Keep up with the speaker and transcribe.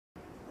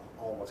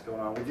what's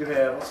going on. We do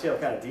have, let's see what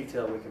kind of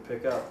detail we can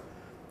pick up.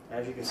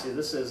 As you can see,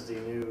 this is the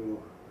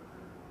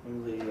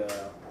newly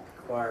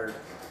acquired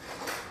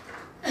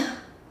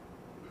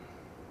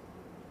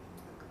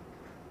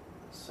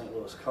St.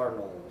 Louis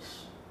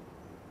Cardinals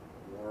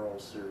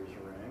World Series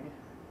ring.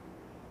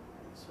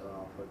 So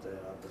I'll put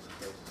that up as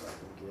close as I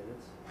can get it.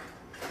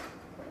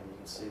 And you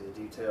can see the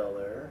detail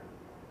there.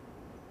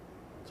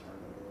 I'll turn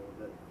it a little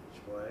bit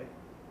each way.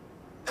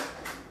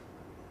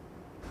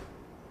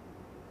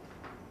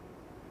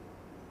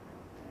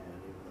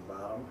 And even the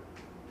bottom.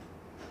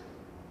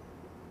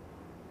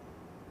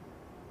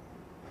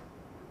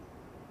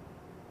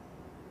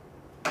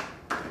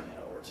 And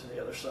over to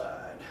the other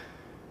side.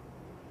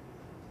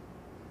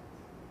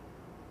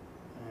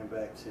 And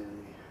back to the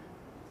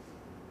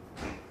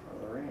front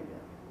of the ring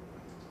again.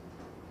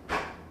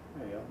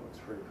 There you go, looks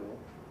pretty cool.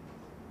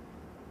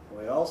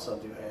 We also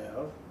do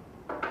have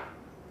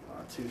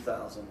our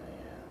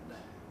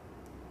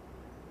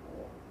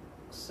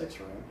 2006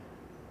 ring.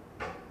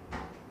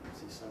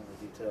 See some of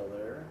the detail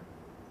there.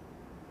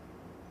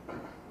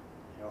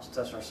 And also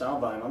testing our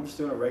sound volume. I'm just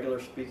doing a regular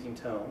speaking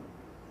tone.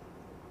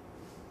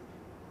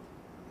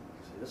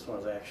 See, this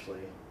one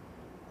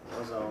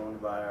was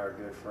owned by our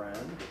good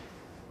friend.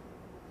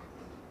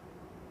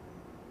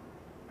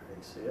 There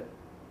you see it.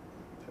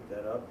 Pick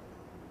that up.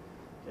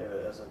 Gave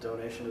it as a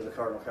donation to the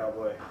Cardinal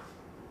Cowboy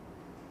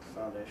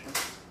Foundation.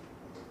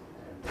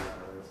 And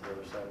there's the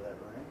other side of that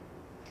ring,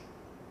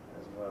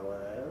 as well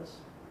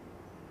as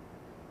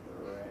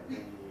the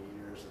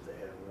years that they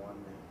have won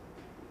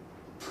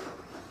the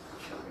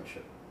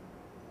championship.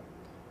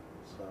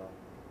 So,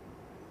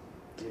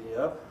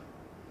 Giddy-Up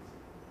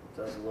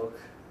does look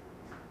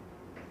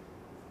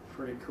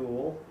pretty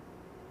cool.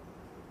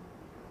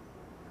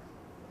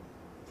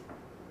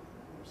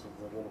 There's a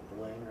little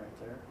bling right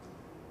there.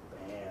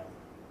 Bam.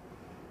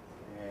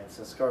 And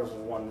since Cardinals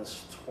have won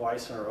this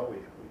twice in a row, we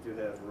do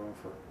have room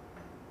for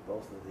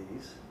both of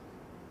these.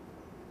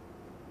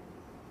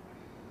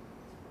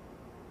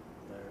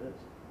 There it is.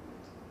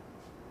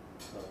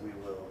 So we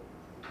will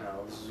now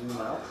zoom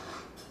out.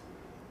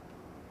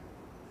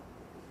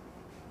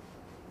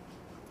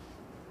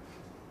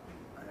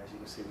 As you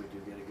can see, we do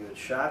get a good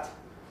shot.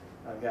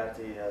 I've got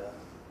the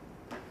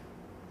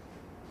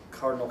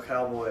Cardinal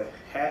Cowboy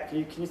hat. Can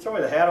you throw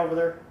me the hat over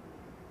there,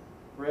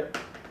 Britt?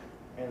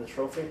 And the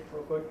trophy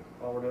real quick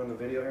while we're doing the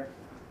video here.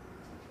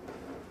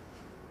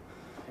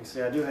 You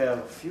see, I do have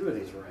a few of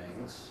these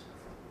rings.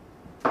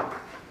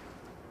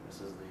 This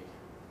is the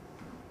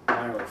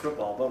minor league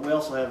football, but we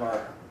also have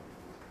our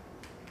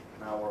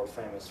now world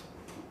famous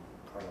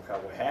Cardinal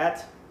Cowboy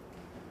hat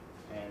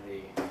and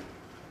the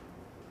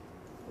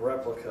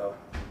replica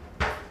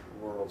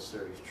World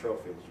Series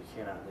trophy that you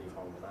cannot leave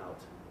home without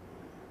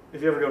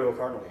if you ever go to a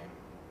Cardinal game.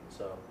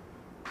 So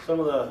some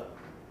of the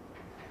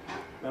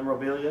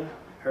memorabilia,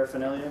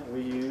 paraphernalia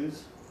we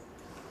use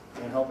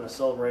in helping to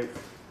celebrate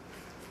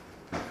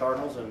the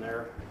Cardinals and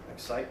their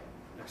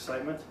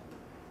excitement,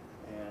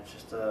 and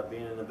just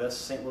being in the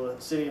best St. Louis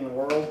city in the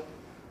world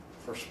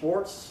for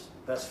sports,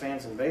 best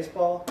fans in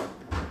baseball,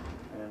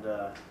 and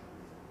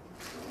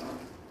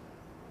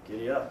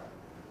Giddy Up,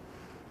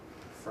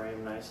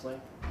 framed nicely.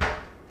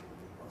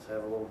 Let's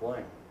have a little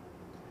bling.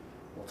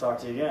 We'll talk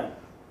to you again.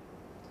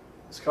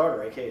 It's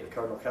Carter, aka the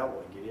Cardinal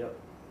Cowboy. Giddy Up.